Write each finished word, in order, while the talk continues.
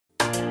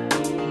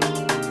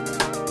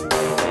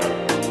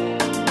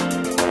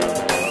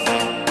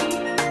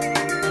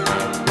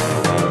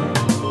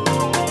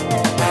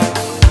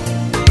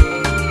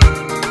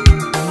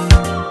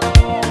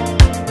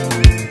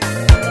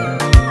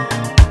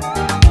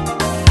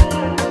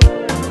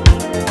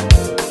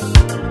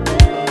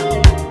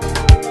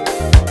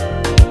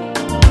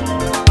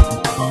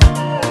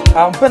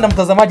Mpenda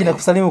mtazamaji na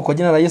kusalimu kwa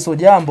jina la Yesu.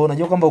 Jambo,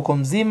 najua kwamba uko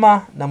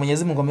mzima na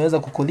Mwenyezi Mungu ameweza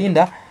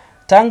kukulinda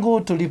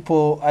tangu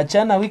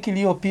tulipoachana wiki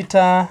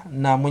iliyopita,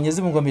 na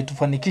Mwenyezi Mungu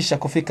ametufanikisha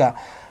kufika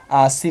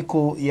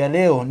siku ya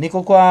leo.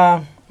 Niko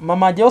kwa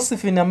Mama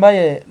Josephine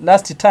ambaye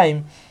last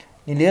time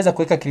niliweza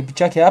kuweka clip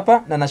chake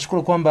hapa, na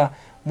nashukuru kwamba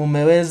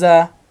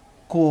mmeweza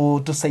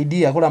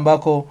kutusaidia kule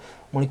ambako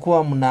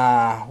mlikuwa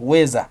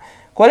mnaweza.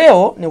 Kwa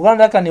leo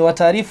nataka ni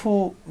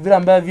wataarifu vile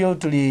ambavyo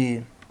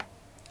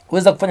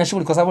tuliweza kufanya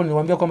shughuli, kwa sababu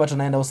niliwaambia kwamba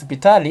tunaenda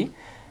hospitali.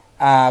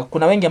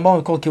 Kuna wengi ambao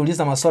wamekuwa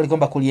wakiuliza maswali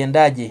kwamba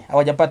kuliendaje,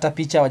 hawajapata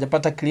picha,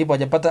 hawajapata clip,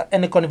 hawajapata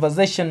any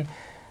conversation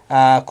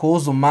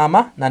kuhusu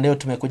mama, na leo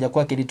tumekuja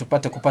kwake ili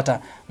tupate kupata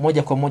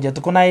moja kwa moja.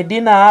 Tuko na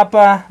Edina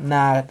hapa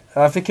na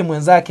rafiki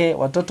mwenzake,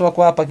 watoto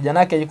wako hapa, kijana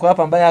yake yuko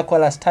hapa ambaye hakuwa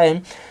last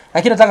time.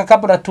 Lakini nataka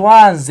kabla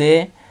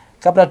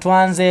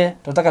tuanze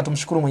tunataka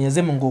tumshukuru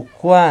Mwenyezi Mungu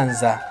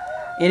kwanza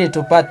ili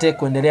tupate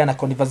kuendelea na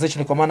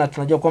conversation, kwa maana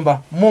tunajua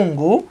kwamba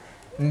Mungu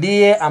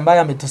ndiye ambaye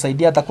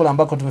ametusaidia hata kule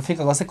ambako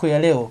tumefika kwa siku ya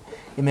leo,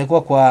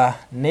 imekuwa kwa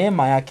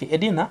neema yake.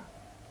 Edina,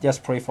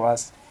 just pray for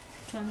us.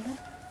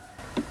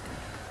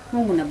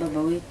 Mungu na Baba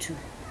wetu,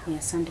 ni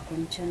asante kwa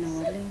mchana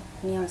wa leo.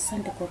 Ni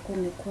asante kwa kuwa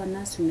umekuwa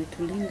nasi,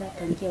 umetulinda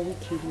tangia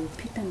wiki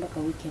iliyopita mpaka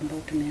wiki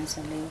ambayo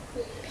tumeanza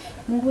leo.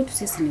 Mungu wetu,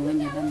 sisi ni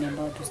wenye dhambi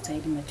ambao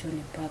tustahili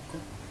machoni pako.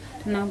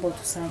 Tunaomba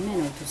utusamehe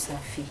na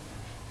utusafi.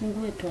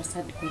 Mungu wetu,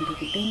 asante kwa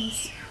ndugu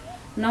Dennis.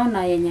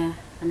 Naona yenye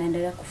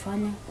anaendelea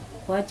kufanya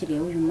kwa ajili ya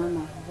huyu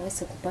mama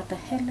aweze kupata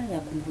hela ya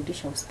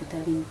kumrudisha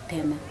hospitalini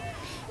tena.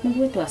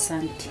 Mungu wetu,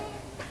 asante.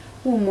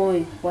 Huu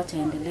moyo wacha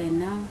endelee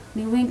nao.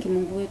 Ni wengi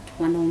Mungu wetu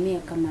wanaumia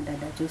kama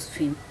dada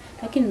Josephine.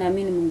 Lakini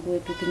naamini Mungu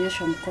wetu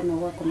ukinyosha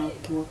mkono wako na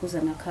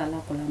ukiwaguza na kaa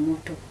lako la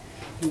moto,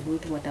 Mungu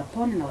wetu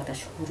watapona na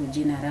watashukuru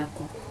jina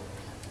lako.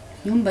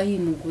 Nyumba hii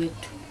Mungu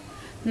wetu,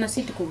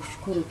 tunasiti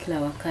kukushukuru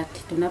kila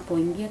wakati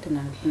tunapoingia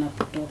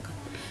tunapotoka.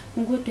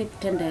 Mungu wetu,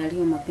 tenda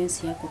yaliyo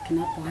mapenzi yako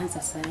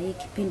tunapoanza saa hii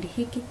kipindi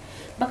hiki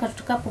mpaka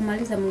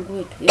tutakapomaliza. Mungu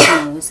wetu,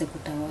 ili uweze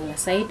kutawala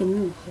zaidi.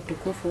 Mungu,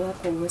 utukufu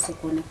wako uweze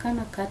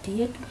kuonekana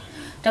kati yetu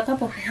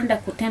tutakapoenda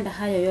kutenda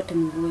hayo yote.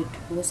 Mungu wetu,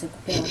 uweze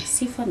kupewa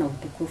sifa na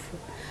utukufu.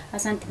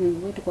 Asante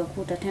Mungu wetu kwa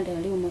kuwa utatenda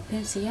yaliyo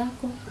mapenzi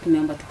yako.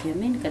 Tumeomba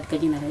tukiamini katika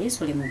jina la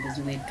Yesu aliye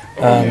Mwokozi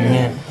wetu.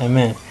 Amen.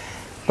 Amen.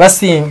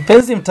 Basi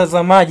mpenzi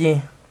mtazamaji,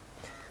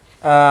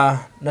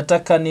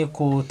 nataka ni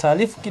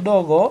kutaarifu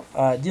kidogo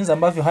jinsi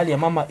ambavyo hali ya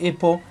mama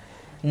ipo.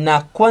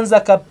 Na kwanza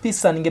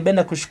kabisa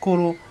ningependa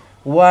kushukuru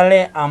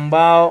wale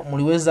ambao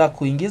mliweza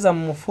kuingiza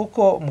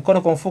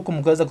mkono kwa mfuko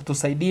mkaweza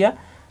kutusaidia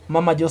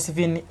Mama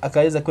Josephine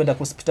akaweza kwenda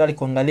hospitali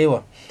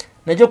kuangaliwa.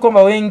 Najua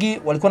kwamba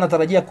wengi walikuwa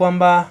natarajia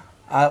kwamba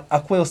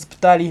akuwe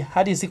hospitali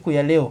hadi siku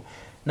ya leo,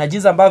 na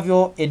jinsi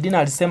ambavyo Edina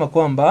alisema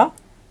kwamba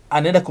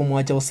anaenda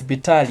kumwacha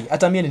hospitali,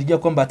 hata mimi nilijua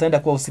kwamba ataenda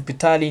kwa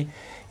hospitali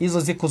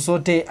hizo siku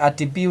zote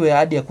atibiwe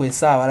hadi ya kuwe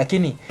sawa,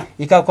 lakini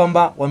ikawa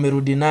kwamba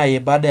wamerudi naye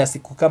baada ya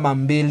siku kama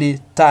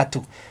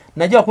 2-3.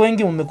 Najua kwa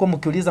wengi mmekuwa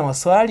mkiuliza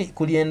maswali,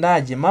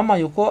 kuliendaje, mama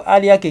yuko,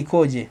 hali yake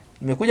ikoje.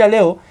 Nimekuja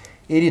leo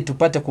ili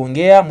tupate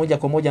kuongea moja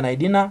kwa moja na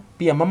Edina,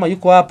 pia mama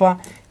yuko hapa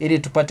ili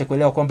tupate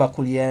kuelewa kwamba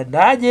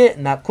kuliendaje,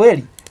 na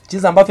kweli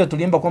jinsi ambavyo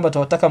tuliomba kwamba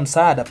tunataka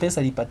msaada,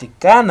 pesa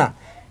ilipatikana.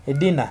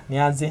 Edina,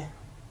 nianze.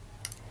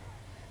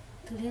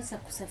 Tuliweza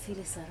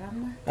kusafiri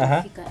salama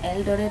kufika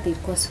Eldoret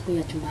ilikuwa siku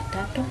ya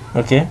Jumatatu.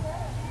 Okay.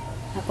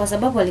 Na kwa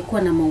sababu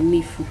alikuwa na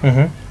maumivu,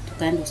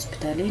 tukaenda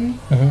hospitalini.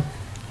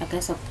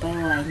 Akaweza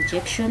kupewa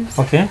injections.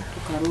 Okay.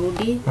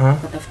 Tukarudi,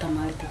 tukatafuta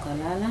mahali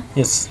tukalala.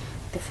 Yes.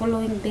 The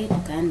following day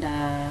tukaenda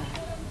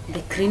the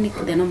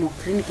clinic, the normal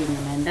clinic yenye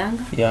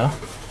naendanga. Yeah.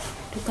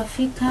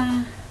 Tukafika,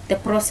 the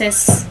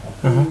process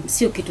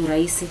sio kitu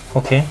rahisi.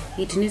 Okay.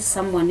 It needs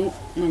someone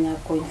mwenye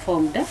ako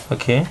informed.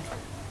 Okay.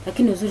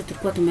 Lakini uzuri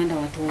tulikuwa tumeenda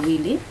watu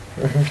wawili.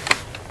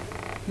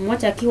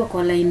 Mmoja akiwa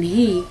kwa line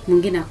hii,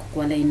 mwingine ako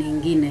kwa line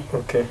nyingine.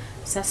 Okay.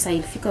 Sasa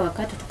ilifika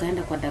wakati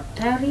tukaenda kwa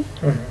daktari.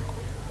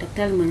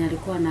 Daktari mwenye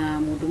alikuwa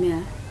anamhudumia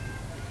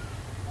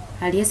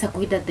aliweza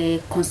kuita the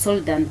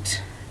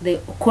consultant, the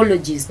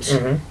oncologist.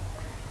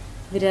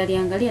 Vile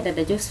aliangalia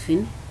dada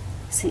Josephine,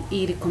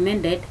 he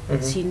recommended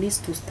she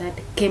needs to start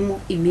chemo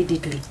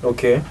immediately.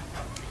 Okay.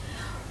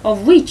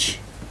 Of which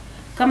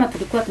kama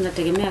tulikuwa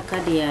tunategemea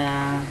kadi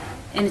ya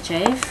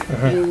NHIF,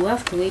 you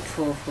have to wait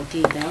for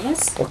 48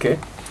 hours. Okay.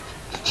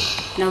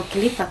 Na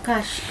ukilipa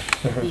cash,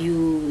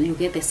 you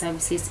get the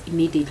services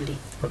immediately.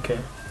 Okay.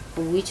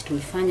 Of which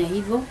tulifanya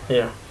hivyo.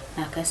 Yeah.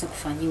 Na akaweza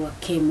kufanyiwa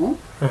chemo.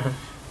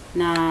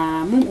 Na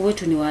Mungu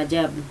wetu ni wa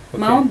ajabu. Okay.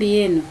 Maombi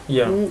yenu,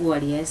 Mungu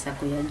aliweza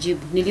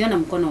kuyajibu. Niliona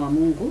mkono wa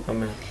Mungu.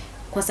 Amen.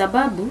 Kwa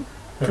sababu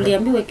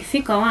tuliambiwa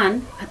ikifika 1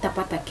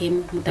 atapata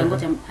chemo,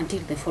 mtangoja until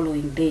the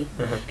following day.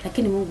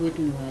 Lakini Mungu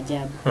wetu ni wa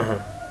ajabu.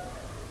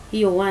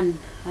 Hiyo 1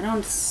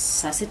 around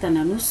saa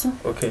 6:30,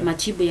 okay,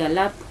 machibu ya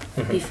lab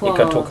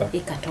before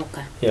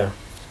ikatoka. Yeah.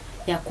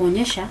 Ya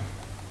kuonyesha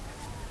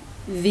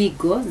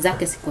vigo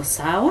zake siko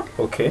sawa.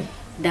 Okay.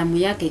 Damu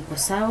yake iko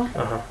sawa.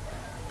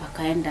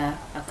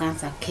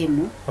 Akaanza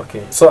chemo.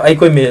 Okay. So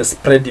haiko ime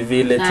spread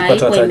vile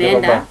tupata hata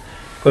kwamba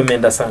Kwa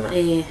imeenda sana.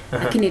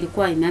 Lakini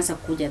ilikuwa imeanza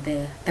kuja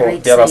the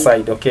right other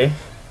side. Okay.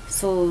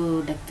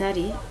 So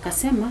daktari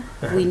kasema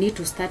we need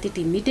to start it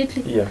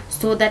immediately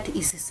so that it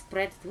is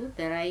spread to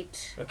the right.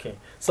 Okay.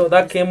 So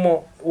that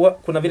chemo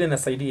kuna vile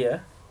inasaidia.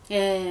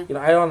 You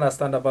know, I don't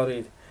understand about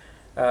it.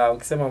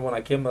 Ukisema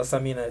mbona chemo sasa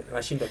mimi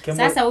nashindwa chemo.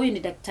 Sasa huyu ni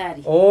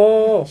daktari.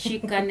 She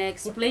can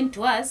explain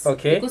to us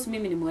because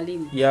mimi ni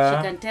mwalimu.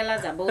 She can tell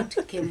us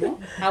about chemo,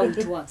 how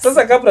it works.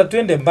 Sasa kabla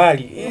tuende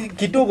mbali,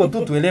 kidogo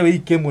tu tuelewe hii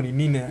chemo ni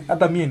nini,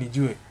 hata mimi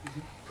nijue.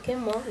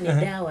 Chemo ni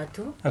dawa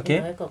tu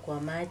inawekwa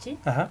kwa maji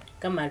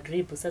kama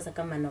drip. Sasa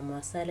kama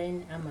normal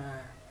saline ama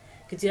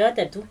kitu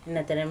yote tu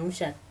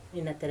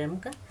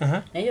inateremka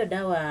na hiyo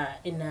dawa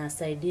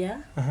inasaidia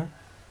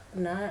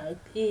na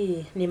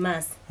hii ni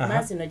mass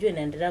unajua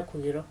inaendelea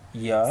kugrow.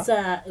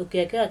 Sasa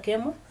ukiwekewa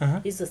chemo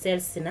hizo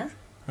cells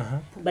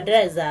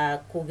badala za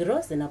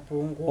kugrow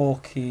zinapungua.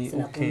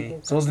 Okay.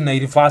 So zina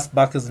reverse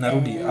back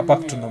zinarudi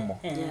back to normal.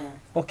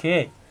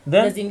 Okay.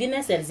 Then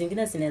zingine cells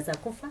zingine zinaweza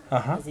kufa,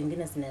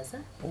 zingine zinaweza.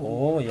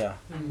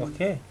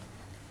 Okay.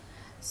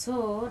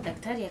 So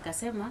daktari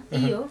akasema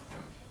hiyo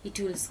it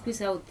will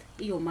squeeze out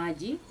hiyo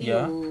maji,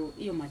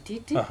 hiyo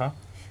matiti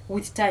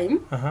with time.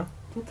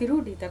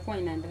 Ukirudi itakuwa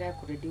inaendelea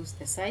ku reduce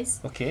the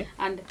size.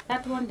 And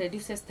that one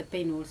reduces the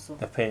pain also.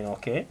 The pain,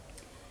 okay.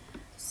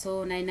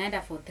 So na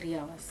inaenda for 3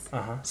 hours.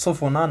 So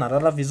for nana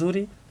analala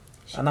vizuri?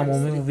 Ana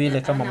maumivu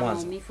vile kama mwanzo?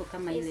 Ana maumivu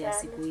kama ile ya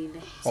siku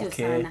ile. Sio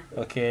sana.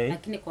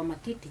 Lakini kwa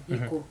matiti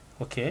iko.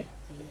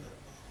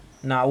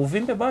 Na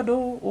uvimbe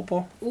bado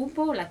upo?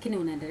 Upo lakini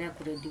unaendelea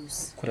ku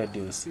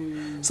reduce.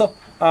 So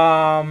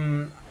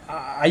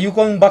are you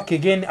going back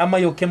again ama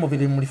hiyo chemo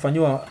vile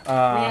mlifanywa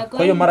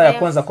kwa hiyo mara ya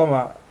kwanza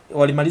kwamba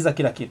walimaliza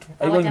kila kitu?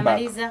 Are you going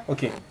back?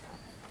 Okay.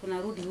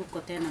 Tunarudi huko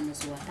tena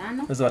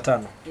mwezi wa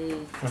 5.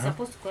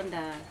 Supposed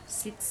kwenda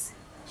 6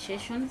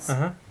 sessions.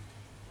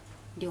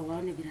 Ndio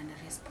waone bila na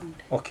respond.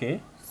 Okay.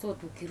 So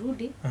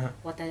tukirudi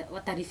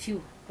wata review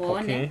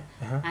waone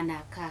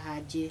anakaa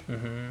aje.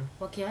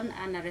 Wakiona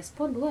ana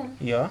respond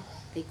well,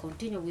 they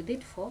continue with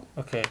it for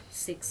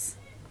 6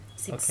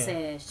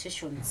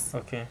 sessions.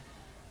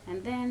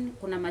 And then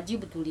kuna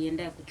majibu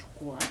tulienda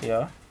kuchukua.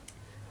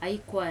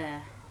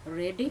 Haikuwa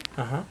ready.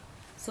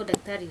 So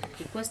daktari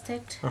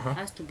requested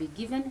us to be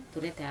given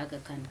to let Aga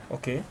Khan.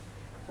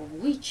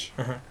 Of which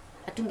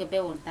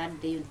atungepewa on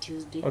that day on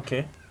Tuesday.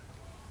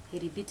 He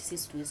repeated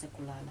sisi tuweze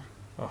kulala.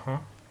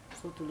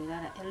 So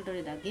tulilala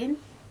Eldoret again.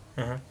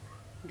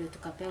 Ndio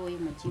tukapewa hiyo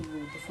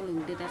majibu the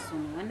following day, that's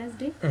on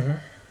Wednesday.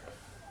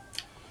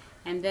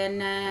 And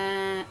then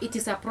it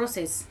is a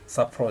process.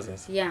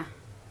 Yeah.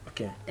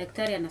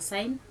 Daktari ana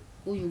sign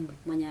huyu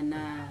mwenye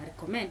ana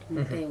recommend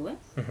mpewe.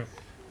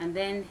 And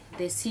then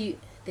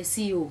the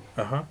CEO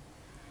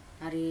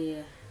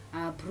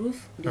approve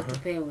ndio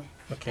tupewe.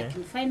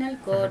 Lakini final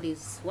God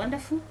is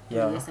wonderful.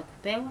 Tuweza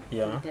kupewa.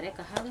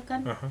 Tulipeleka Aga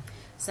Khan.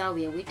 So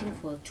we are waiting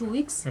for 2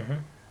 weeks.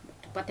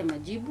 Tupate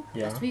majibu.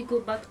 As we go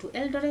back to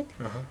Eldoret,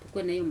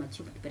 tukue na hiyo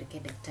majibu tupeleke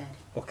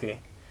daktari.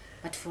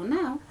 But for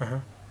now,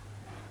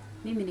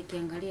 mimi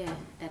nikiangalia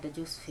dada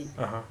Josephine,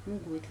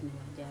 Mungu wetu ni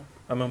ajabu.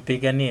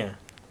 Amempigania.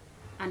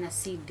 Ana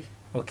seed.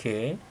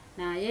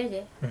 Na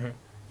yeye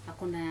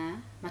akona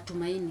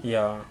matumaini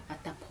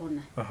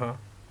atapona.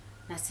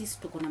 Na sisi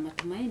tuko na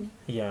matumaini.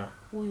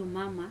 Huyu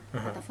mama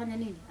atafanya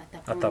nini?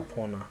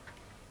 Atapona.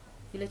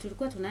 Ile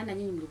tulikuwa tunaenda,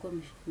 nyinyi mlikuwa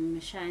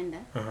mmeshaenda.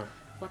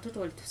 Watoto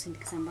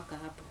walitusindikiza mpaka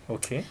hapo.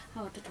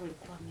 Hao watoto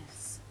walikuwa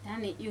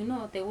yani you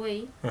know the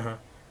way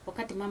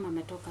wakati mama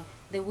ametoka,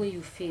 the way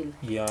you feel.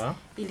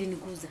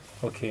 Iliniguza.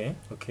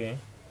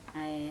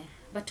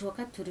 But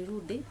wakati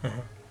tulirudi,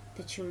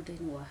 the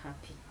children were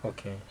happy.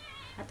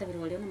 Hata vile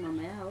waliona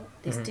mama yao,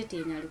 the state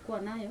yenye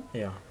alikuwa nayo.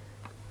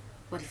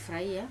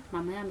 Walifurahia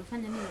mama yao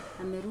amefanya nini?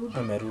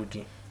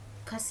 Amerudi.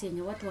 Kasi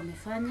yenye watu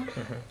wamefanya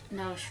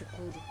na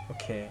washukuru.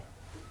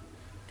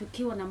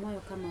 Tukiwa na moyo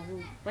kama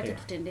huu, wacha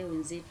tutendee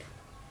wenzetu.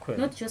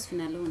 Not just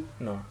alone.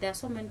 There are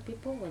so many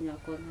people when you are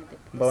going at the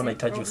ambao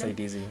wanahitaji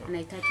usaidizi.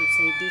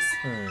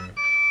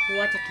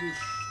 Wacha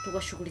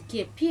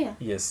tuwashughulikie pia.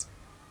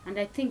 And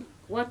I think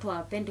watu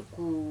hawapendi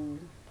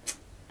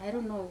I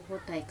don't know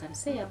what I can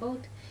say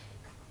about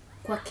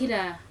kwa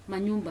kila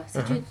manyumba.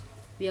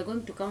 We are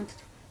going to count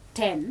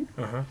 10.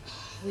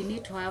 We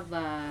need to have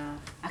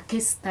a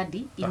case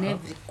study in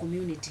every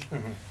community.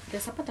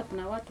 Tunapata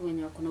kuna watu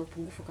wenye wako na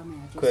upungufu kama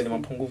ya Josephine. Kweli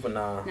mapungufu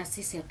na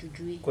sisi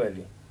hatujui.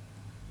 Kweli.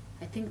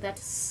 I think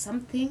that's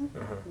something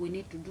we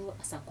need to do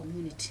as a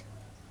community.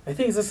 I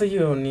think sasa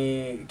hiyo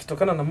ni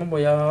kitokana na mambo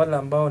ya wale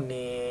ambao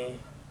ni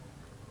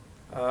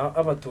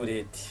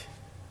abatureti.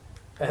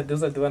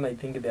 Those are the one I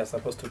think they are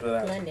supposed to do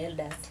that.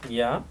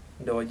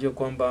 Ndio wajue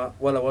kwamba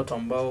wala watu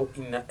ambao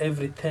in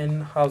every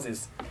 10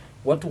 houses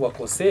watu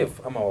wako safe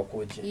ama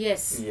wakoje.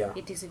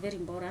 It is very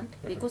important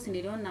because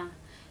niliona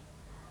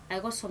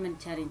I got so many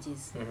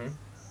challenges.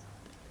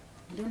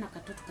 Niliona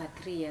katoto ka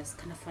 3 years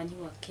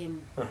kanafanyiwa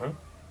chemo.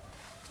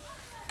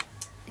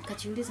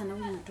 Nikajiuliza na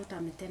huyu mtoto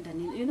ametenda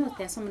nini? You know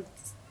there are so many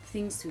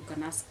things you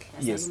can ask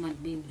as a human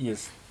being.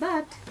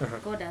 But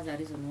God has a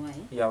reason why.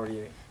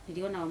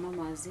 niliona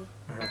wamama wazee,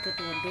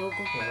 watoto wadogo.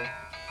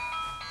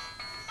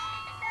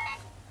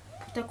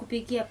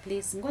 Tutakupigia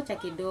please, ngoja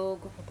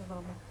kidogo.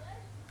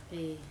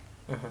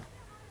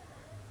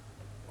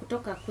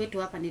 Kutoka kwetu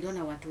hapa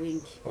niliona watu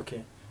wengi. Okay.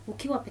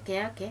 Ukiwa peke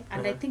yake,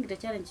 and I think the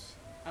challenge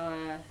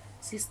our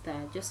sister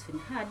Josephine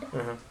had,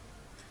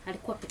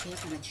 alikuwa peke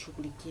yake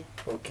anajishughulikia.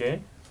 Okay.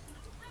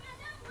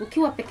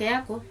 Ukiwa peke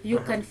yako, you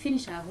can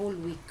finish a whole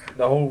week.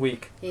 The whole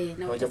week.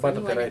 Na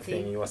hujapata the right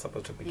thing you were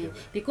supposed to be given.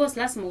 Because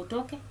lazima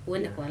utoke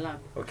uende kwa lab.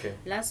 Okay.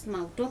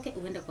 Lazima utoke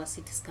uende kwa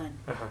CT scan.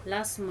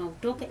 Lazima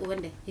utoke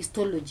uende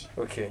histology.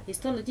 Okay.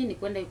 Histology ni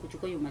kwenda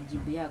kuchukua hiyo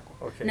majibu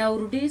yako. Okay. Na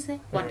urudishe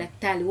kwa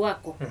daktari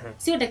wako.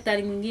 Sio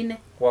daktari mwingine.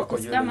 Wako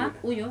kama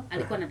huyo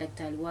alikuwa na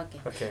daktari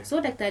wake. Okay.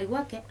 So daktari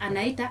wake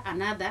anaita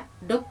another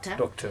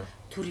doctor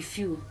to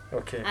review.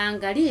 Okay.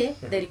 Aangalie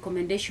the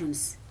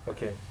recommendations.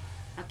 Okay.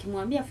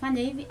 Akimwambia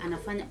fanya hivi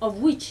anafanya,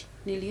 of which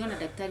niliona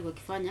daktari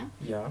wakifanya.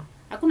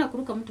 Hakuna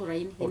kuruka mtu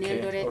raini in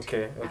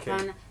Eldoret.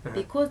 Hapana,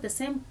 because the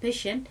same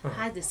patient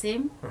has the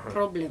same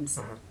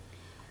problems.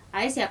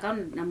 Aisi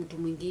akaona na mtu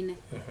mwingine.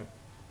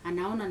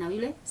 Anaona na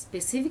yule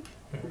specific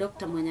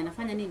doctor mwenye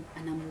anafanya nini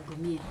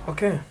anamhudumia.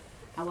 Okay.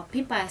 Our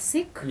people are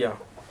sick.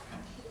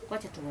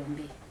 Wacha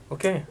tuombe.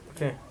 Okay.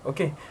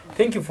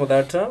 Thank you for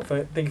that.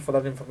 Thank you for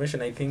that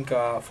information. I think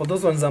for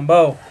those ones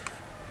ambao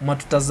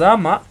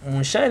matutazama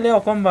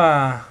mshaelewa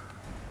kwamba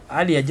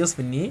hali ya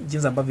Josephine ni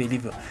jinsi ambavyo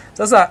ilivyo.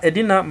 Sasa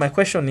Edina, my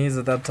question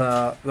is that we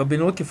have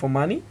been working for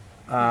money,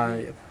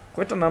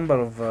 quite a number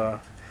of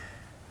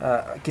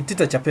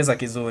kitita cha pesa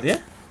kizuri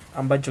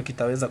ambacho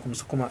kitaweza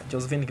kumsukuma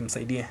Josephine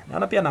kimsaidie.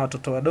 Naona pia na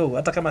watoto wadogo,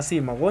 hata kama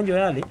si magonjwa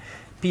yale,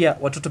 pia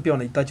watoto pia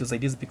wanahitaji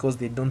usaidizi because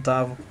they don't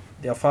have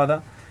their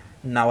father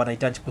na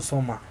wanahitaji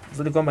kusoma.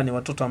 Zuri kwamba ni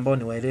watoto ambao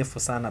ni waerefu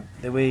sana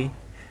the way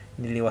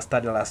niliwa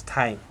study last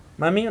time.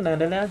 Mami,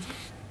 unaendeleaje?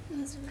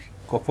 Nzuri.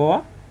 Uko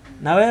poa?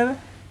 Na wewe?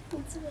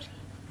 Nzuri.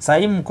 Sasa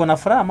hivi mko na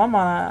furaha,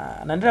 mama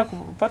anaendelea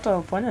kupata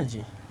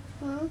uponyaji?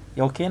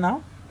 You okay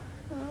now?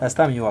 Last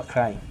time you were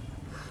crying.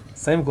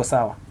 Sasa hivi uko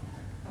sawa?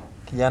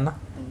 Kijana?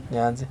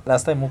 Nianze.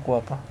 Last time uko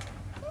hapa.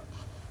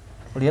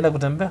 Ulienda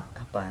kutembea?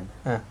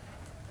 Hapana.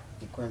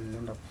 Nilikuwa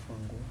nimeenda kufua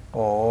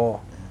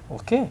nguo.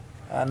 Okay.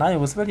 Nayo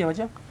hospitali ya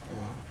Majengo?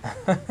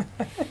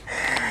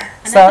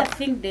 Another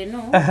thing they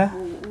know,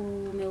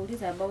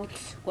 umeuliza about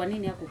kwa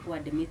nini hakukuwa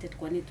admitted,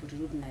 kwa nini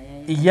tulirudi na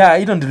yeye.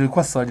 Hilo ndio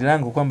lilikuwa swali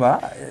langu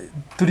kwamba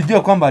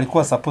tulijua kwamba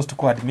alikuwa supposed to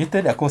kuwa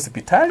admitted ako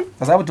hospitali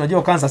kwa sababu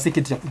tunajua kansa si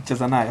kitu cha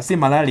kucheza nayo, si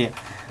malaria.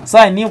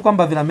 Sasa ni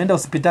kwamba vile ameenda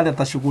hospitali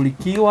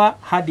atashughulikiwa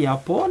hadi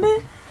apone.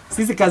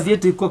 Sisi kazi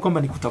yetu ilikuwa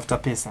kwamba ni kutafuta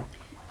pesa.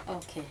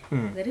 Okay.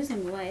 The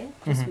reason why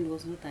Josephine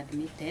was not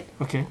admitted.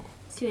 Okay.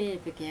 Sio yeye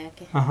peke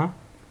yake.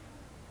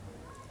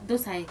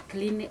 Those are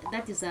clinic,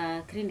 that is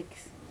a clinic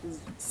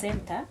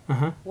center.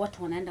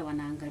 Watu wanaenda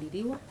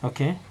wanaangaliliwa.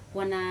 Okay.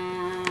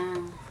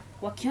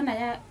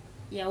 Wakiona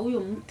ya huyo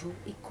mtu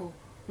iko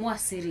more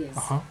serious.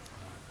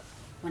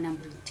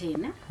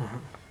 Wanamretain.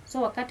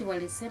 So wakati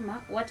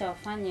walisema wacha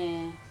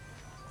wafanye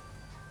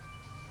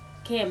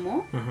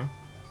chemo.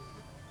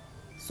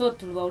 So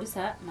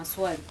tuliwauliza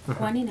maswali.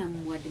 Kwa nini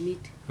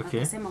amuadmit?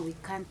 Akasema we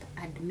can't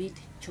admit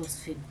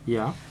Josephine.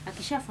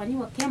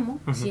 Akishafanywa chemo,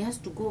 she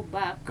has to go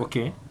back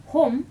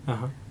home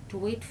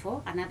to wait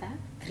for another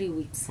 3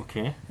 weeks.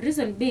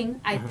 Reason being,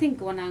 I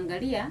think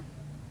wanaangalia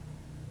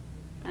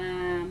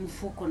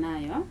mfuko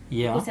nayo.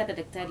 Because hata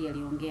daktari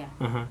aliongea.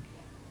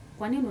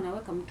 Kwa nini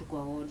unaweka mtu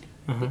kwa ward?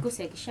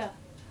 Because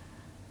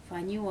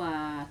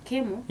akishafanywa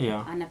chemo,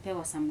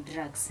 anapewa some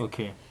drugs.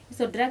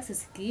 So drugs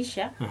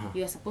zikiisha,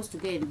 you are supposed to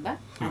go and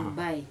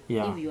buy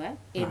if you are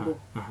able.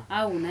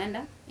 Au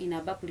unaenda in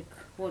a public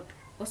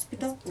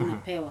hospital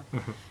unapewa.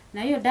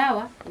 Na hiyo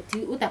dawa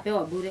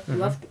utapewa bure.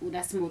 You have to,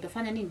 lazima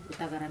utafanya nini?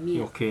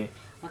 Utagharamia.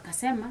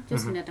 Wakasema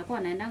Josephine atakuwa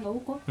anaendanga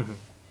huko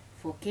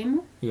for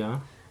chemo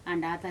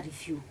and other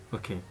review.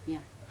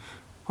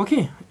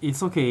 Okay,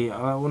 it's okay.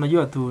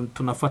 Unajua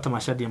tunafuata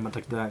mashadi ya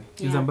madaktari.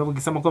 Hizo ambapo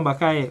ukisema kwamba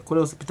kae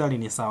kule hospitali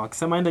ni sawa.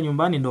 Akisema aenda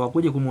nyumbani ndo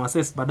wakuje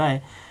kumuassess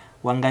baadaye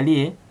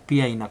waangalie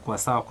pia inakuwa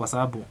sawa kwa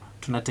sababu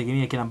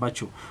tunategemea kile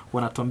ambacho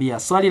wanatuambia.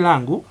 Swali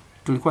langu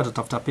tulikuwa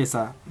tutafuta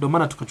pesa, ndio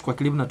maana tukachukua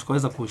clip na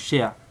tukaweza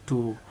kushare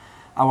to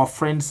our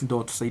friends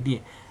ndio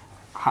tusaidie.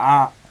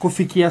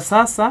 Kufikia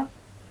sasa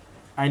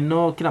I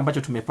know kile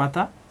ambacho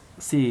tumepata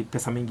si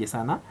pesa mingi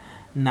sana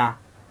na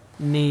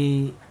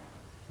ni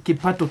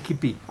kipato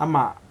kipi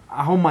ama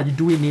how much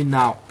do we need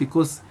now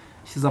because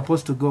she's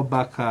supposed to go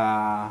back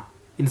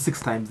in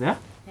 6 times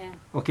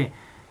Okay.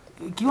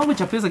 Kiwango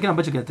cha pesa kile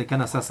ambacho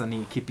kinatakikana sasa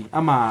ni kipi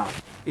ama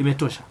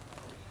imetosha?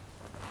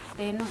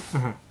 No.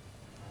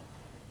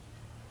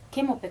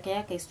 Chemo peke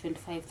yake is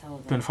 25,000.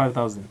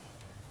 25,000.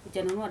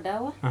 Ujanunua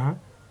dawa.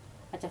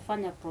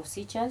 Atafanya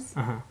procedures.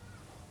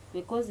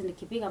 Because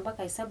nikipiga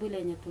mpaka hesabu ile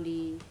yenye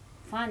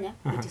tulifanya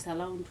it is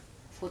around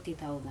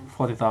 40,000.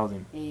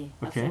 40,000.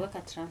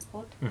 Ataweka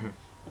transport.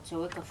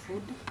 Ataweka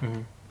food.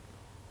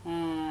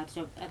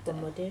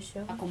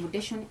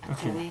 Accommodation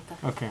ataweka.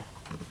 Okay.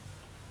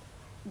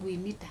 We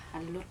need a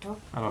lot of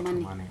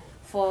money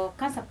for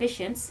cancer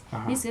patients,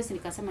 mimi siwezi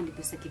nikasema ni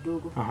pesa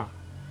kidogo.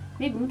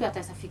 Maybe mtu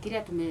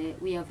atasafikiria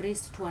we have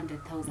raised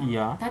 200,000.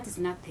 Yeah. That is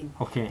nothing.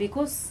 Okay.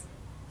 Because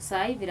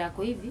saa hivi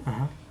rako hivi,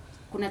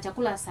 kuna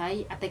chakula saa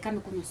hii ataikana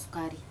kunywa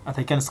sukari.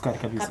 Ataikana sukari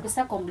kabisa.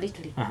 Kabisa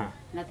completely.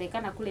 Na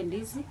ataikana kule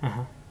ndizi,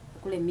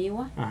 kule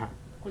miwa,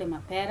 kule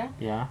mapera.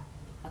 Yeah.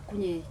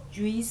 Akunye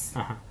juice.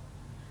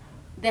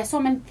 There are so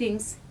many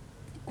things.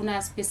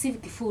 Kuna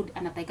specific food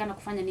anatakikana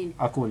kufanya nini?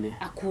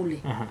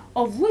 Akule.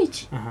 Of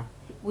which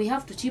we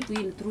have to chip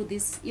in through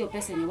this. Hiyo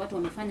pesa ni watu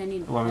wamefanya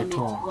nini?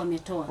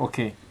 Wametoa.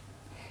 Okay.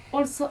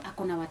 Also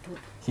akona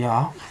watoto.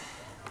 Yeah.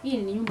 Hii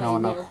ni nyumba ya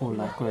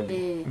wanakula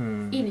kweli.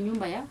 Hii ni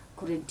nyumba ya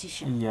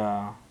kurentisha.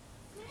 Yeah.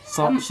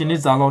 So she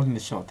needs a lot in the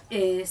short.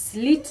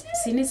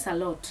 She needs a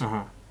lot.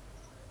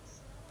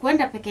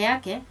 Kwenda peke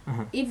yake,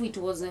 if it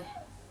was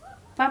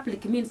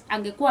public means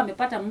angekuwa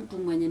amepata mtu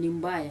mwenye ni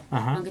mbaya,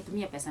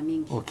 angetumia pesa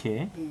mingi.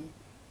 Okay.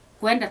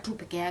 Kwenda tu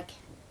peke yake.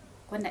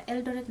 Kwenda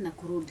Eldoret na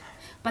kurudi.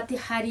 But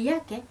hali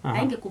yake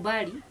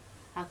haingekubali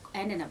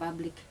aende na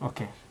public.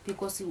 Okay.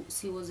 Because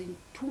she was in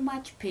too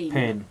much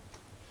pain.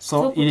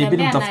 So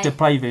ilibidi mtafute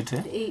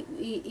private.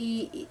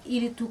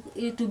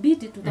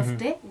 Ilitubidi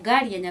tutafute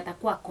gari yenye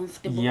atakuwa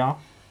comfortable. Yeah.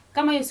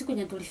 Kama hiyo siku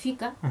yenye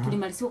tulifika,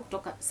 tulimaliziwa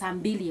kutoka saa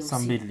 2 ya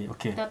usiku. Saa 2,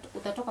 okay.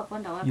 Utatoka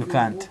kwenda wapi? You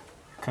can't.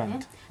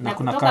 Na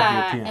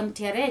kutoka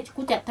MTRH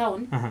kuja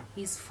town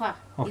is far.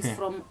 Okay. Is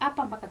from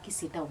hapa mpaka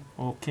Kisii town.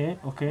 Okay.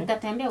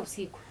 Utatembea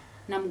usiku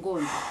na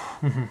mgonjwa.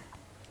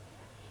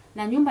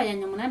 Na nyumba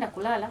yenye mnaenda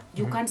kulala,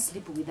 you can't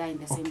sleep with her in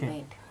the same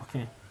bed.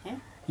 Okay.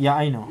 Yeah,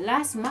 I know.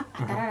 Lazima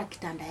atalala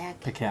kitanda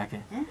yake. Peke yake.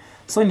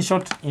 So in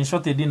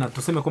short Edina,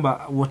 tuseme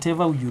kwamba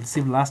whatever you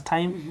received last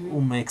time,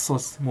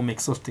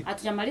 exhaust.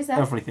 Hatujamaliza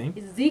everything.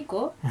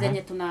 Ziko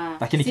zenye tuna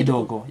lakini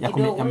kidogo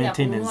ya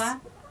maintenance.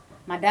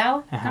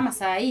 Madawa kama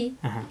saa hii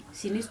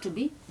she needs to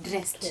be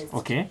dressed.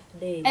 Okay.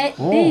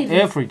 Daily.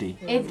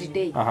 Every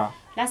day.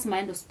 Lazima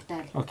aende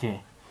hospitali. Okay.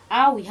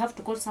 We have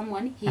to call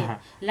someone here.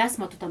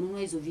 Lazima tutanunua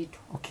hizo vitu.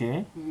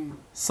 Okay.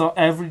 So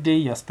every day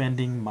you're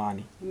spending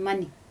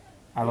money.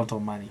 A lot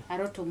of money.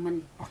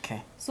 Okay.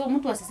 So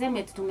mtu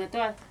asiseme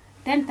tumetoa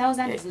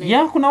 10,000 is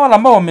yeah, kuna wale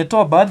ambao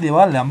wametoa, baadhi ya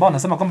wale ambao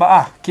wanasema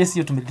kwamba kesi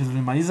hiyo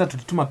tulimaliza,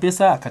 tulituma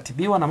pesa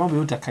akatibiwa na mambo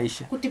yote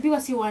akaisha.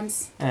 Kutibiwa si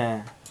once.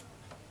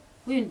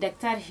 Huyu ni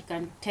daktari, he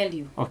can tell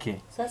you. Okay.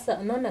 Sasa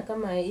unaona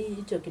kama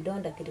hicho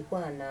kidonda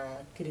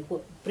kilikuwa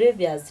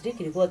previously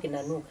kilikuwa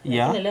kinanuka.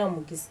 Lakini leo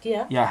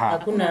mkisikia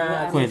hakuna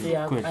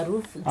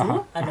harufu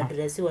tu,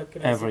 anadresiwa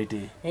kila every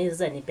day. Na hiyo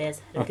sasa ni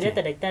pesa.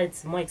 Ukileta daktari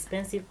it's more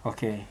expensive.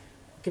 Okay.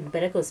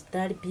 Ukimpeleka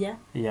hospitali pia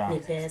ni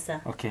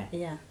pesa. Okay.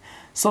 Yeah.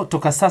 So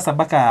toka sasa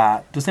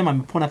baka tuseme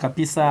amepona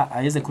kabisa,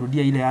 aweze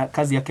kurudia ile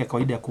kazi yake ya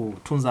kawaida ya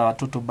kutunza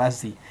watoto,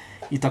 basi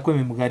itakuwa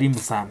imemgharimu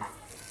sana.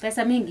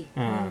 Pesa mingi.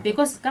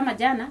 Because kama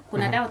jana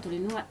kuna dawa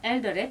tulinunua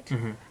Eldoret,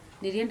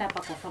 nilienda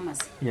hapa kwa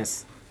pharmacy.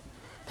 Yes.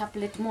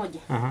 Tablet moja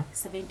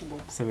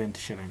 70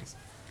 shillings.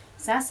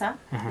 Sasa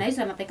na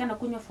hizo anatakana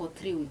kunywa for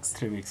 3 weeks.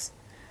 3 weeks.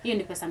 Hiyo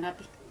ni pesa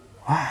ngapi?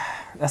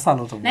 That's a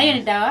lot of money. Na hiyo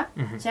ni dawa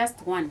just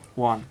one.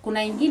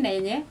 Kuna ingine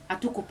yenye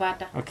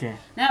hatukupata. Okay.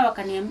 Na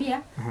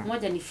wakaniambia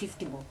moja ni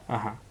 50 bob.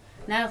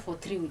 Na for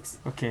 3 weeks.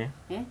 Okay.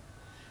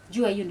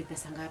 Jua hiyo ni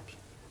pesa ngapi?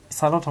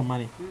 It's a lot of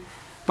money.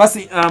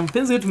 Basi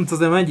mpenzi wetu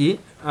mtazamaji,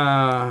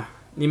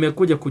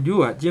 nimekuja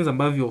kujua jinsi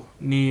ambavyo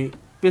ni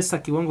pesa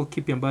kiwango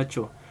kipi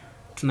ambacho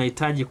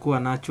tunahitaji kuwa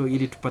nacho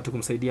ili tupate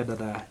kumsaidia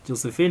dada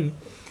Josephine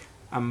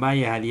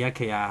ambaye hali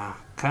yake ya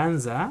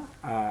kanza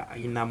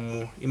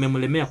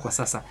imemlemea kwa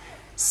sasa.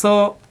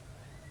 So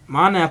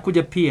maana ya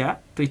kuja pia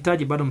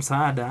tuhitaji bado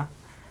msaada,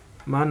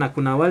 maana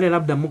kuna wale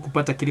labda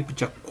mkupata kilipu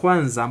cha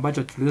kwanza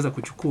ambacho tuliweza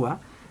kuchukua,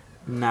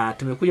 na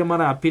tumekuja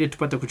mara ya pili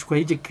tupate kuchukua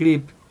hichi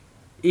clip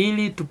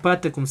ili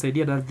tupate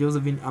kumsaidia dada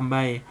Josephine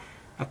ambaye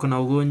akona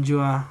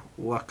ugonjwa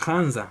wa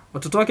kanza.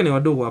 Watoto wake ni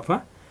wadogo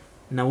hapa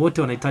na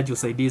wote wanahitaji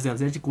usaidizi,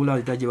 wanahitaji kula,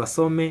 wanahitaji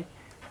wasome,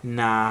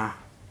 na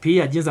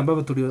pia jinsi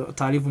ambavyo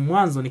tulitaarifu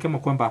mwanzo ni kama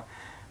kwamba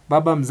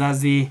baba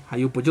mzazi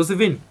hayupo.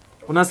 Josephine,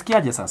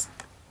 unasikiaje sasa?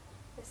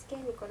 Nasikia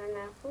niko na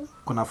nafuu.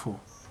 Kuna nafuu.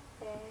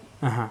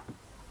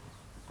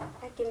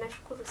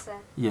 Nashukuru sana.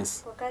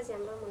 Yes. Kwa kazi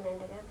ambayo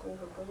mnaendelea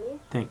kunihudumia.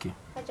 Thank you.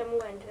 Acha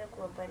Mungu aendelee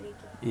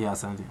kuwabariki. Yeah,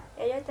 asante.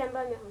 Yeyote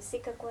ambaye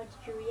amehusika kwa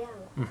juu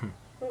yangu.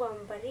 Mungu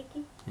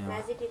ambariki na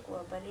azidi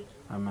kuwabariki.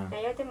 Amen. Na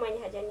yote mwenye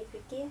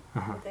hajanifikia,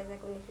 mtaweza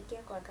kunifikia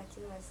kwa wakati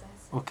wa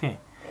sasa. Okay.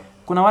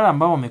 Kuna wale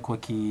ambao wamekuwa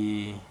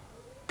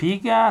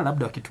kipiga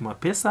labda wakituma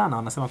pesa na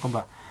wanasema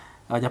kwamba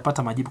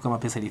hawajapata majibu kama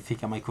pesa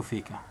ilifika ama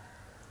ikufika.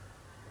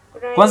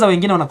 Kwanza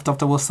wengine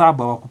wanakutafuta WhatsApp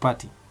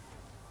hawakupati.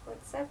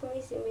 WhatsApp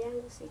mimi simu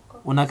yangu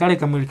siko. Unakale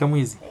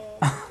kamwizi.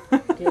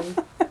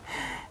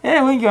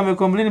 Wengi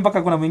wamecomplain,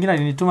 mpaka kuna mwingine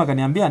alinituma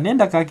akaniambia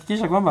nenda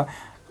kahakikisha kwamba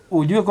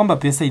ujue kwamba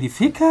pesa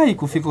ilifika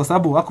ikufika, kwa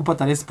sababu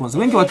hakupata response.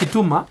 Wengi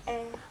wakituma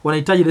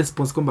wanahitaji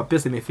response kwamba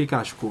pesa imefika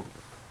na shukuru.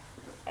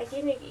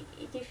 Lakini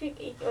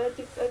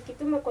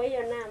ikituma kwa hiyo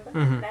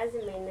namba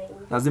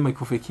lazima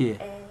ikufikie.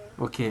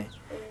 Okay.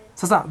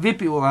 Sasa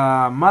vipi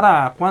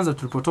mara kwanza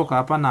tulipotoka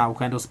hapa na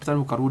ukaenda hospitali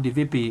ukarudi,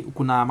 vipi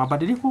kuna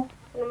mabadiliko?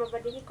 Kuna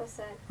mabadiliko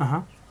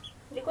sana.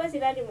 Nilikuwa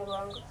silali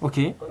mgongo.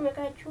 Okay.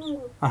 Kumekaa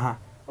chungu.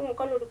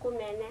 Mkono ulikuwa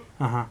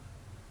umeenea.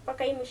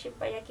 Paka hii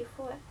mshipa ya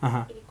kifua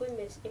ilikuwa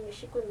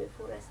imeshikwa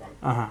imefura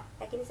sana.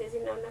 Lakini sasa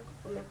naona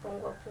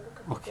umepungua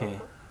punguka.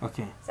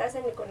 Okay. Sasa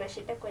niko na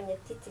shida kwenye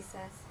titi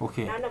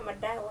sasa. Naona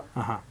madawa.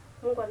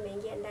 Mungu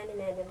ameingia ndani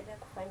na anaendelea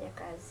kufanya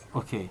kazi.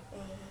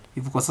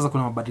 Hivi kwa sasa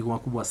kuna mabadiliko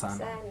makubwa sana.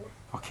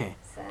 Sana.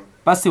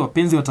 Basi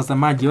wapenzi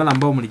watazamaji wale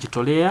ambao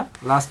mlijitolea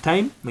last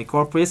time, may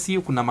God bless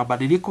you, kuna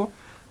mabadiliko.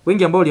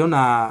 Wengi ambao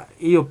waliona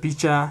hiyo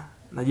picha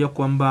najua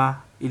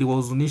kwamba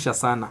iliwahuzunisha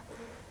sana.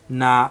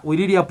 Na we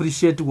really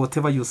appreciate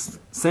whatever you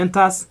sent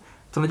us.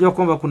 Tunajua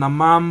kwamba kuna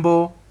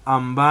mambo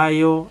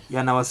ambayo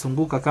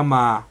yanawazunguka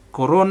kama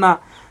corona,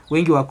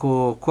 wengi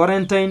wako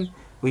quarantine,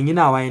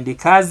 wengine hawaendi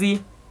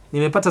kazi.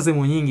 Nimepata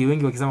sehemu nyingi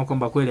wengi wakisema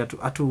kwamba kweli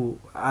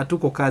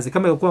hatuko kazi.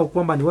 Kama ilikuwa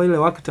kwamba ni wale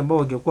wakati ambao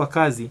wangekuwa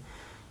kazi,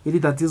 ili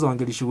tatizo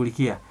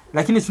wangelishughulikia.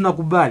 Lakini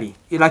tunakubali.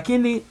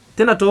 Lakini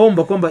tena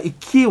tuomba kwamba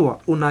ikiwa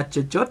una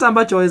chochote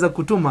ambacho waweza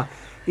kutuma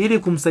ili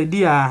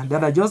kumsaidia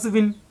dada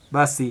Josephine,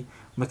 basi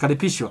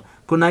umekaribishwa.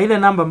 Kuna ile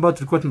namba ambayo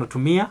tulikuwa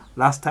tunatumia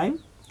last time.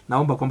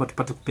 Naomba kwamba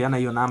tupate kupeana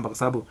hiyo namba kwa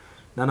sababu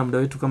naona muda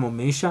wetu kama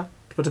umeisha.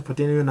 Tupate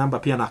kupeana hiyo namba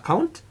pia na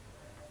account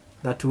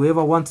that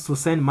whoever wants to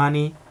send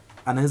money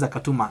anaweza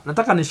katuma.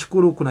 Nataka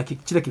nishukuru kuna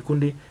kile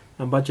kikundi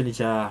ambacho ni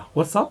cha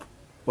WhatsApp.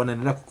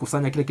 Wanaendelea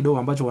kukusanya kile kidogo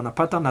ambacho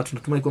wanapata na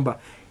tunatumai kwamba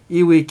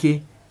hii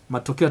wiki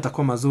matokeo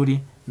yatakuwa mazuri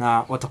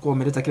na watakuwa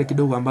wameleta kile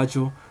kidogo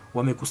ambacho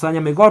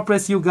wamekusanya. May God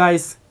bless you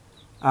guys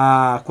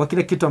kwa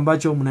kile kitu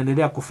ambacho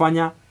mnaendelea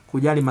kufanya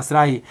kujali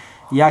maslahi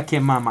yake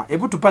mama.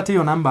 Hebu tupate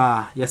hiyo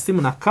namba ya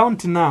simu na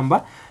account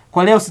number.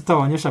 Kwa leo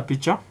sitawaonyesha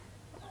picha.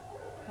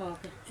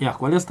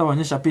 Kwa leo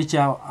sitawaonyesha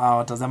picha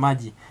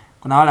watazamaji.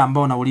 Kuna wale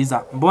ambao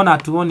wanauliza mbona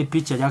hatuoni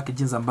picha yake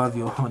jinsi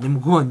ambavyo ni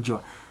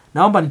mgonjwa.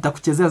 Naomba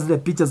nitakuchezea zile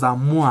picha za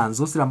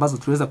mwanzo zile ambazo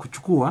tuliweza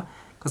kuchukua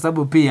kwa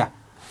sababu pia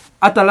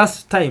hata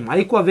last time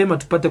haikuwa vema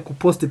tupate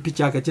kupost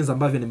picha yake jinsi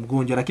ambavyo ni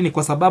mgonjwa, lakini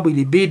kwa sababu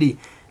ilibidi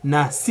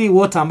na si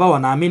wote ambao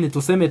wanaamini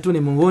tuseme tu ni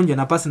mgonjwa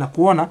na pasi na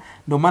kuona,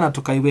 ndio maana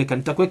tukaiweka.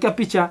 Nitakuwekea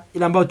picha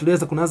ile ambayo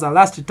tuliweza kunaza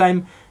last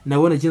time na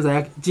uone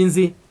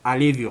jinsi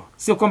alivyo.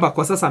 Sio kwamba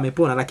kwa sasa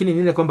amepona, lakini ni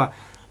ile kwamba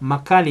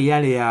makali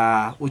yale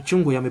ya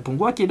uchungu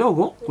yamepungua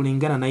kidogo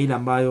kulingana na ile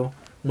ambayo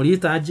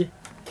mliita aje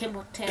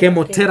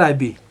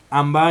chemotherapy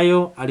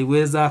ambayo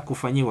aliweza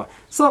kufanyiwa.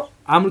 So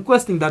I'm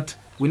requesting that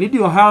we need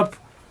your help.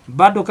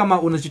 Bado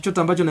kama una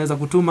chochote ambacho unaweza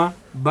kutuma,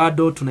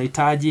 bado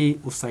tunahitaji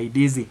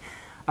usaidizi.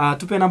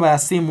 Tupe namba ya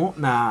simu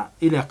na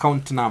ile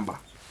account number.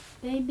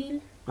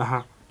 Baby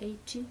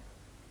 80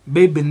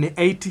 Baby ni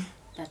 80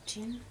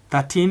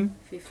 13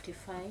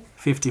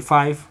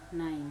 55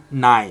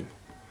 9.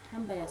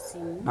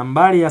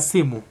 Nambari ya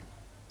simu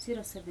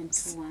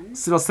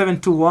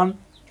 0721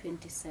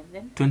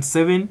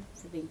 27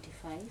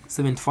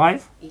 75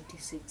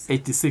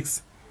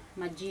 86.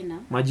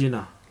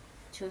 Majina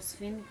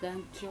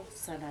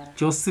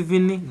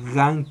Josephine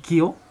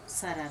Gankio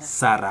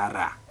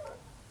Sarara.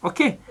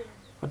 Okay.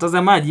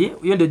 Watazamaji,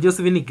 hiyo ndio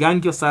Josephine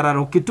Gankio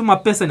Sarara. Ukituma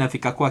pesa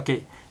inafika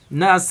kwake.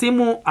 Na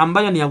simu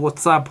ambayo ni ya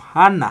WhatsApp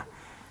hana.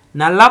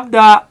 Na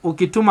labda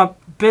ukituma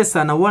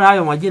pesa na uone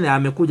hayo majina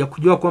yamekuja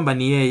kujua kwamba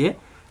ni yeye.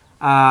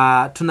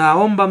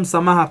 Tunaomba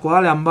msamaha kwa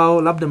wale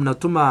ambao labda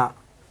mnatuma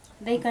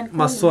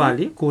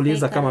maswali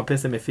kuuliza kama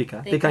pesa imefika.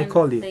 They can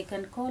call you. They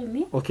can call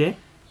me. Okay.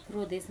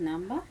 Through this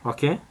number.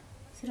 Okay.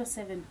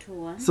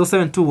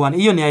 0721.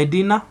 Hiyo ni ID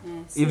na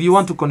if you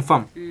want to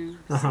confirm.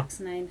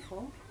 694.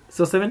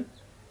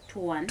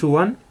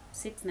 0721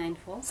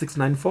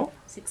 694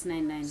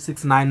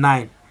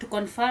 699 to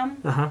confirm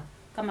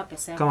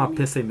kama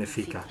pesa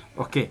imefika.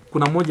 Okay,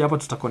 kuna mmoja hapa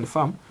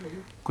tutaconfirm.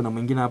 Kuna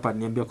mwingine hapa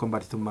niambia kwamba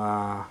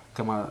alituma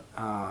kama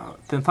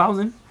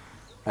 10,000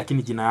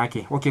 lakini jina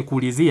yake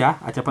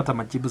kuulizia atapata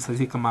majibu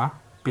sasa kama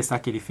pesa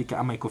yake ilifika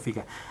ama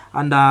ikofika.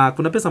 And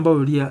kuna pesa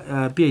ambayo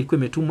pia ilikuwa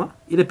imetumwa.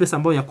 Ile pesa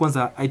ambayo ya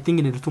kwanza I think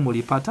nilitumwa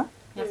ulipata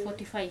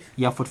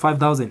ya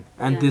 45,000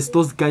 and there's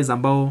those guys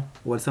ambao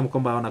walisema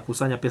kwamba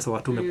wanakusanya pesa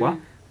watume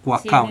kwa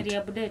account.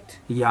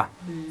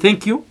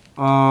 Thank you.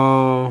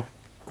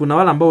 Kuna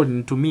wale ambao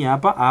walinitumia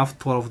hapa I have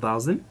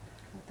 12,000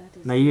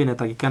 na hiyo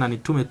inatakikana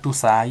nitume tu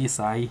saa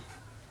hii.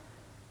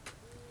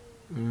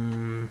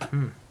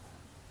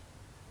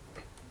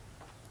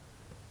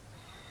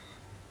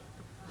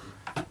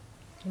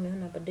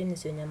 Nimeona badeni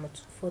sio nyama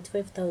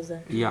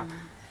 45,000.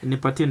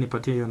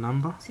 Nipatie hiyo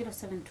namba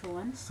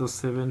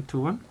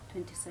 0721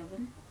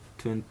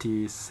 27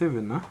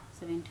 75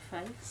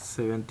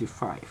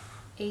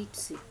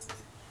 86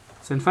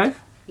 21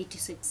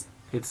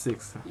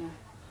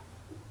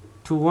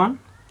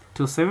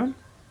 27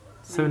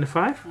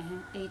 75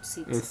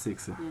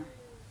 86.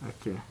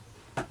 Okay.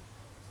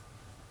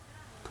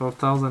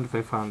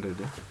 12,500.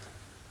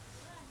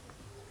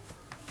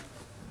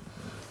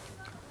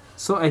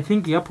 So I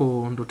think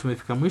hapo ndo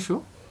tumefika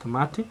mwisho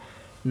tamati,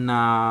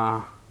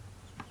 na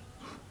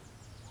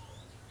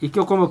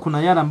ikiwa kwamba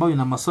kuna yale ambayo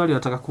ina maswali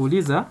nataka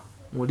kuuliza,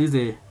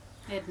 muulize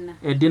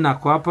Edna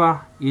kwa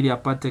hapa ili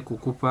apate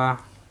kukupa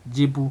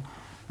jibu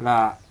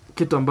la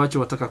kitu ambacho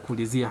wataka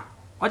kuulizia.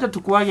 Wacha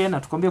tukuage na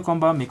tukwambie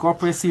kwamba may God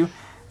bless you.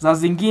 Za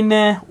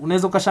zingine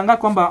unaweza ukashangaa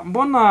kwamba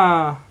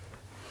mbona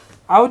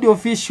audio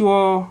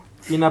visual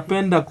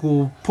inapenda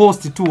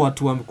kupost tu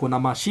watu wako na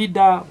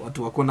mashida,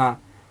 watu wako na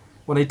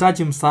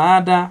wanahitaji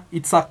msaada.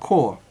 It's a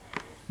call.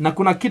 Na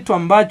kuna kitu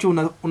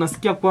ambacho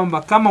unasikia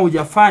kwamba kama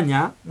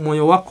hujafanya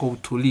moyo wako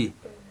utulii.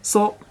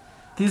 So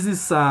this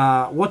is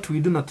what we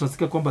do, na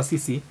tunasikia kwamba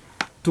sisi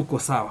tuko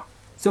sawa.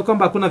 Sio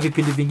kwamba hakuna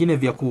vipindi vingine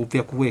vya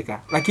kuweka,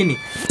 lakini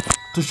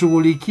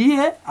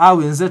tushughulikie au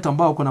wenzetu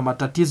ambao kuna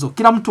matatizo.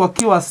 Kila mtu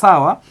akiwa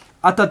sawa,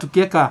 hata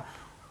tukiweka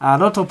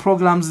lot of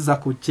programs za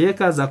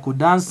kucheka, za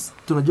kudance,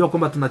 tunajua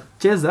kwamba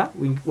tunacheza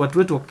watu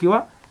wetu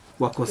wakiwa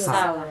wako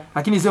sawa.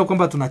 Lakini sio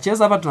kwamba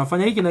tunacheza hapa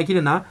tunafanya hiki na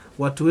kile na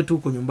watu wetu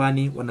huko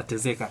nyumbani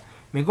wanatezeka.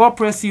 May God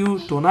bless you.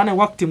 Tuonane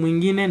wakati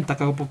mwingine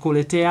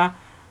nitakapokuletea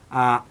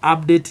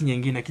update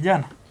nyingine.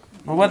 Kijana,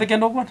 mbona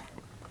kendo bwana?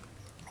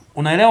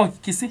 Unaelewa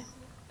Kikisi?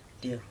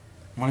 Ndio.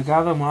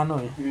 Mlikaga mwana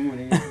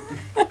wewe.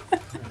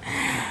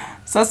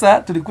 Sasa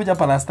tulikuja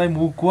hapa last time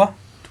huko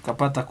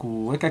tukapata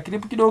kuweka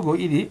clip kidogo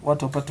ili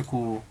watu wapate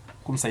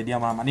kumsaidia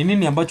mama. Ni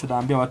nini ambacho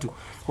naambia watu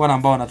wale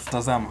ambao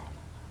wanatutazama?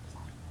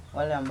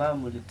 Wale ambao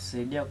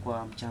mlitusaidia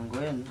kwa mchango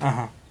wenu.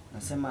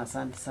 Nasema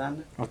asante sana.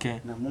 Okay.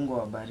 Na Mungu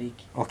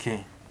awabariki. Okay.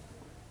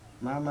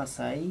 Mama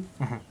sai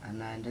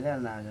anaendelea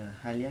na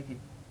hali yake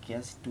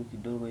kiasi tu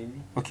kidogo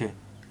hivi. Okay.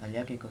 Hali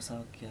yake iko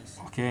sawa kiasi.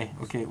 Okay,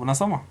 okay.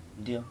 Unasoma?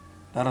 Ndio.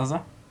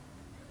 Darasa?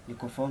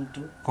 Niko form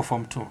 2. Kwa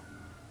form 2.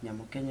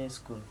 Nyamukenya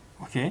School.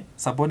 Okay.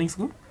 Boarding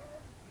school?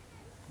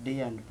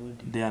 Day and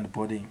boarding. Day and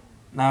boarding.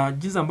 Na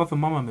jinsi ambavyo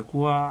mama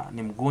amekuwa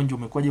ni mgonjwa,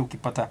 umekuwaje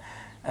ukipata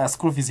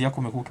school fees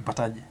yako umekuwa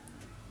ukipataje?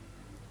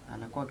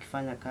 Anakuwa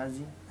akifanya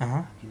kazi,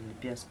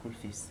 akinilipia school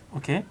fees.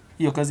 Okay.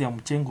 Hiyo kazi ya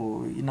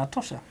mchengo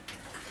inatosha?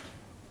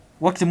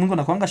 Wakati mwingi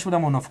unakuanga shule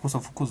ama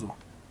unafukuzwa?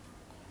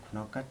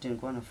 Kuna wakati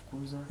nilikuwa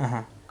nafukuzwa,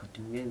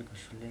 wakati mwingine niko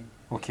shuleni.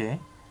 Okay.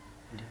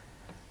 Ndio.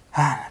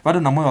 Bado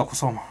na moyo wa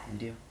kusoma.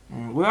 Ndio.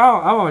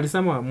 Hawa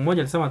walisema,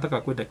 mmoja alisema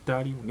anataka kuwa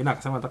daktari, mwingine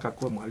akasema anataka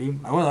kuwa mwalimu.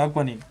 Na wewe unataka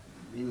kuwa nini?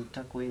 Mimi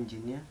nataka kuwa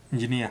engineer.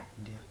 Engineer.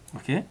 Ndio.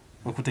 Okay.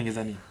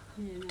 Ukutengeza nini?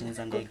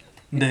 Kutengeneza ndege.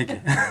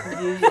 Ndege.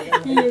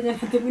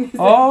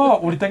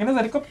 Ulitengeneza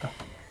helicopter?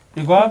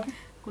 Iko wapi?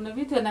 Kuna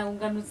vitu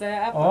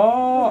anaunganisha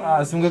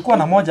hapa. Si ungekuwa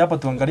na moja hapa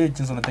tuangalie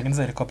jinsi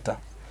unatengeneza helicopter.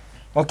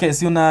 Okay,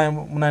 si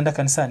unaenda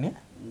kanisani?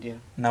 Ndio.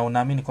 Na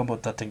unaamini kwamba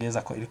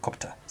utatengeneza kwa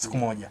helicopter siku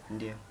moja?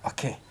 Ndio.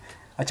 Okay.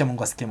 Acha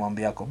Mungu asikie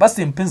maombi yako.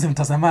 Basi mpenzi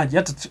mtazamaji,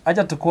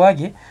 acha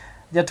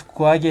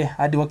tukuage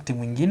hadi wakati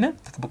mwingine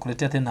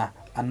tutakapokuletea tena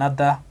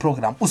another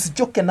program.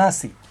 Usichoke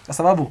nasi kwa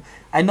sababu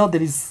I know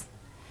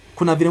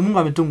kuna vile Mungu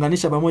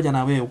ametuunganisha pamoja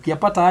na wewe.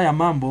 Ukiyapata haya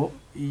mambo,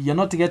 you're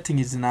not getting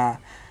it in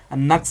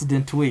an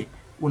accident way.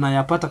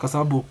 Unayapata kwa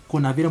sababu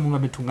kuna vile Mungu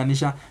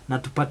ametuunganisha na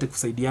tupate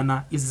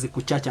kusaidiana hizi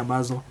siku chache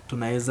ambazo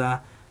tunaweza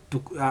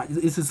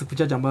hizi siku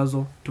chache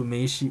ambazo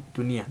tumeishi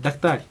dunia.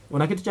 Daktari,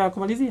 una kitu cha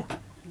kumalizia?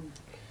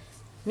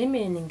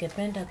 Mimi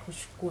ningependa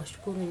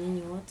kuwashukuru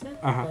nyinyi wote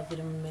kwa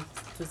vile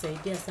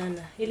mmetusaidia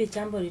sana. Hili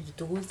jambo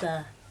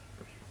lilitugusa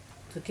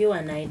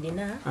tukiwa na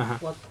Edina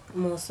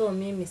moso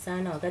mimi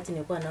sana wakati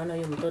nilikuwa naona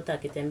huyu mtoto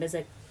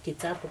akitembeza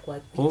kitabu kwa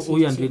kijiji.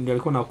 Huyu ndiye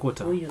alikuwa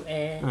anaokota. Huyu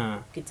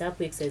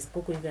kitabu exercise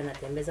book hivi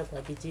anatembeza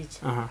kwa kijiji.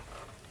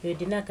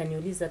 Edina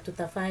akaniuliza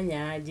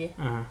tutafanya aje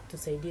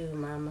tusaidie huyu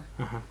mama.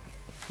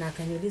 Na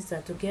akaniuliza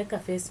tukiweka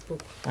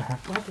Facebook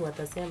watu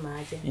watasema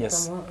aje?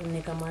 Yes.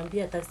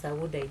 Nikamwambia that's a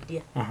good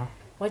idea.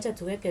 Wacha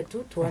tuweke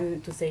tu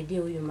tusaidie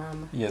huyu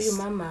mama. Yes.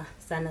 Huyu mama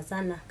sana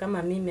sana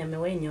kama mimi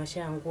amewahi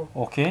niosha nguo.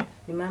 Okay.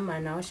 Ni mama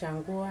anaosha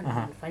nguo na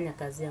anafanya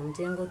kazi ya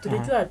mjengo.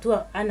 Tulijua tu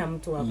ana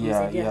mtu wa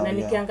kumsaidia. Na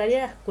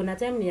nikiangalia kuna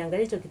time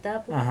niangalia hicho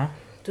kitabu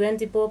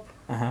 20 bob,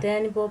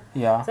 10 bob.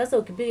 Sasa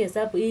ukipiga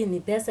hesabu hii ni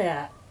pesa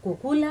ya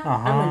kukula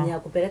ama ni ya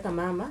kupeleka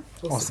mama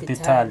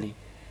hospitali.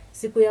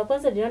 Siku ya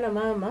kwanza niliona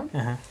mama,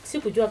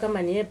 sikujua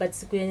kama ni yeye, but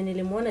siku yenye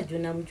nilimuona juu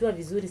namjua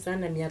vizuri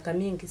sana miaka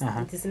mingi,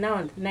 it is now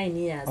 9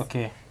 years.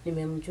 Okay.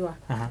 Nimemjua.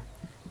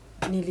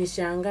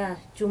 Nilishangaa,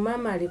 juu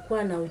mama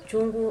alikuwa na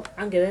uchungu,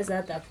 angeweza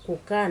hata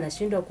kukaa,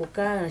 anashindwa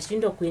kukaa,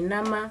 anashindwa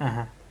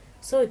kuinama.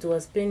 So it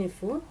was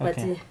painful, but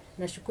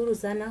nashukuru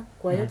sana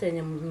kwa yote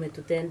yenye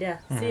mmetutendea.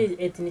 Si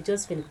eti ni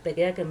Josephine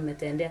peke yake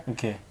mmetendea.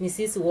 Ni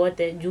sisi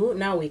wote juu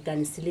now we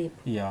can sleep.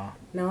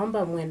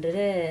 Naomba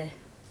muendelee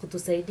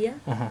kutusaidia,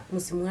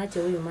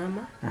 msimuache huyu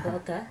mama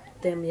mpaka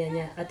time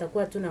yenye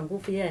atakuwa tuna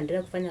nguvu yeye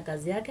aendelee kufanya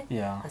kazi yake,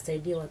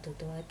 asaidie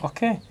watoto wake.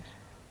 Okay.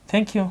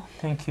 Thank you.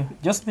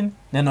 Josephine,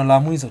 neno la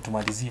mwisho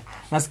tumalizie.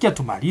 Nasikia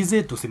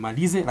tumalize,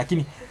 tusimalize,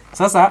 lakini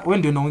sasa wewe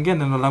ndio unaongea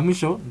neno la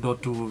mwisho ndio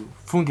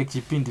tufunge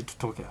kipindi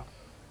tutoke hapa.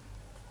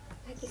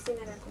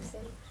 Sina la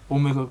kusema.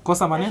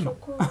 Umekosa maneno?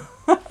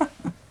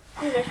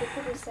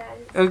 Nashukuru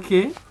sana.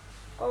 Okay.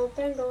 Kwa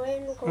upendo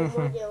wenu, kwa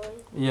umoja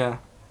wenu.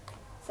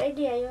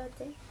 Zaidi ya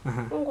yote,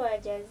 Mungu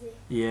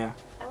awajazie.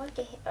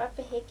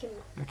 Awape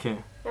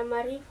hekima. Na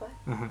maarifa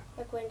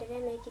ya kuendelea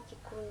na hiki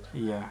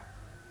kikundi.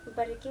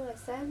 Mbarikiwa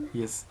sana.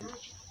 Yes.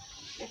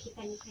 Na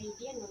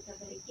kitanisaidia na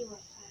utabarikiwa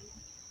sana.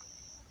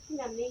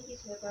 Sina mengi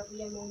sababu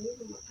ya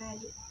maumivu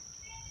makali.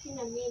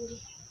 Sina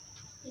mengi.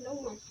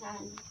 Inauma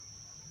sana.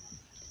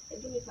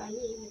 Hebu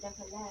nifanyie hivi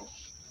tafadhali.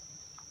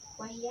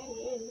 Kwa hiari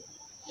yenu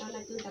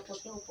naona tu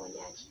nitapokea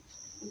uponyaji.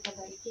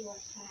 Nitabarikiwa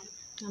sana.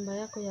 Namba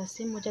yako ya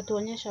simu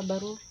utatuonyesha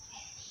barua.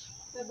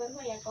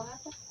 Barua yako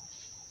hapa.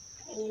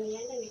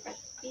 Nilienda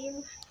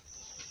nikapima.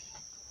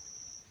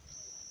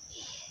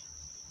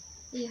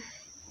 Yeah.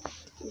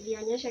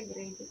 Nilionyesha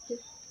grade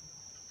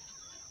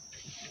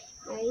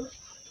 2.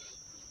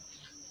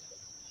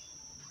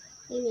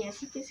 Hii ni ya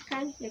CT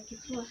scan ya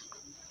kifua.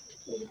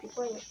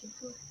 Nilichukua ya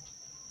kifua.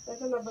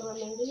 Sasa mabarua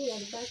mengine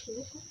yalibaki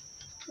huko.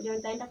 Ndio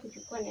nitaenda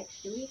kuchukua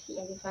next week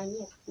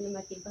yanifanyie ni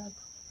matibabu.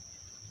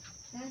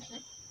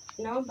 Sasa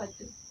naomba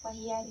tu kwa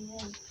hiari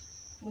yenu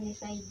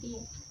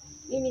mnisaidie.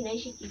 Mimi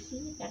naishi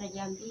Kisii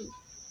daraja 2.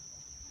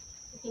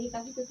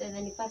 Nikitafuta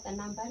utanipata.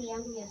 Nambari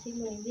yangu ya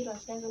simu ni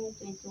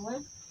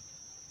 0721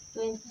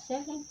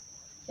 27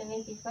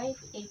 75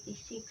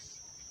 86.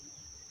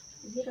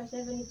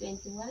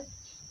 0721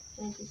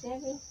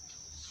 27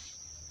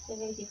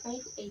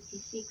 75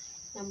 86.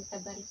 Na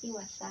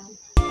mtabarikiwa sana.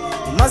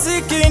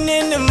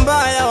 Umasikini ni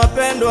mbaya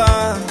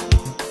wapendwa.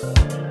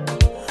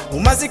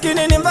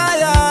 Umasikini ni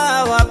mbaya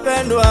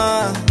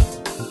wapendwa.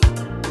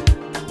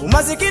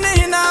 Umasikini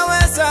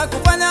inaweza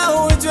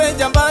kufanya ujwe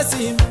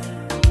jambazi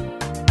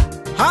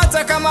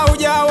hata kama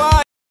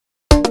hujawa.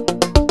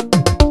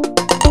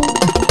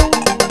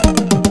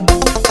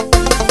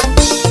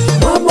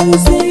 Mama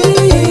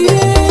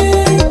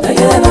Josephine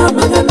Sarara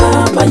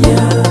magana maya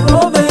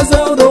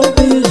Obeza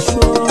udobisho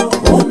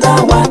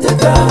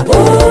unawateka.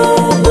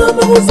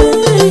 Mama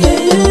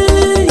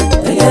Josephine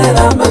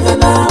Sarara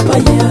magana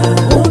maya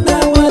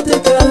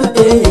unawateka.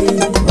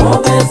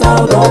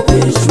 Obeza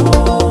udobisho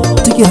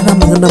Sarara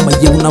magana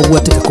maya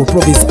unawateka kwa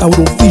province out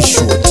of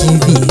visual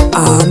TV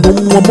and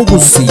Mama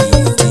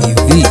Josephine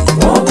TV.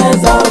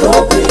 Obeza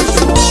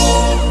udobisho.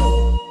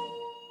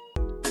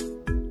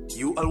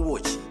 You are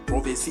watching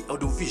Prophecy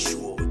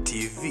Audiovisual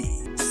TV.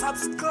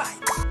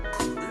 Subscribe,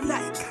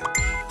 like,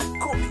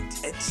 comment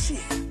and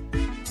share.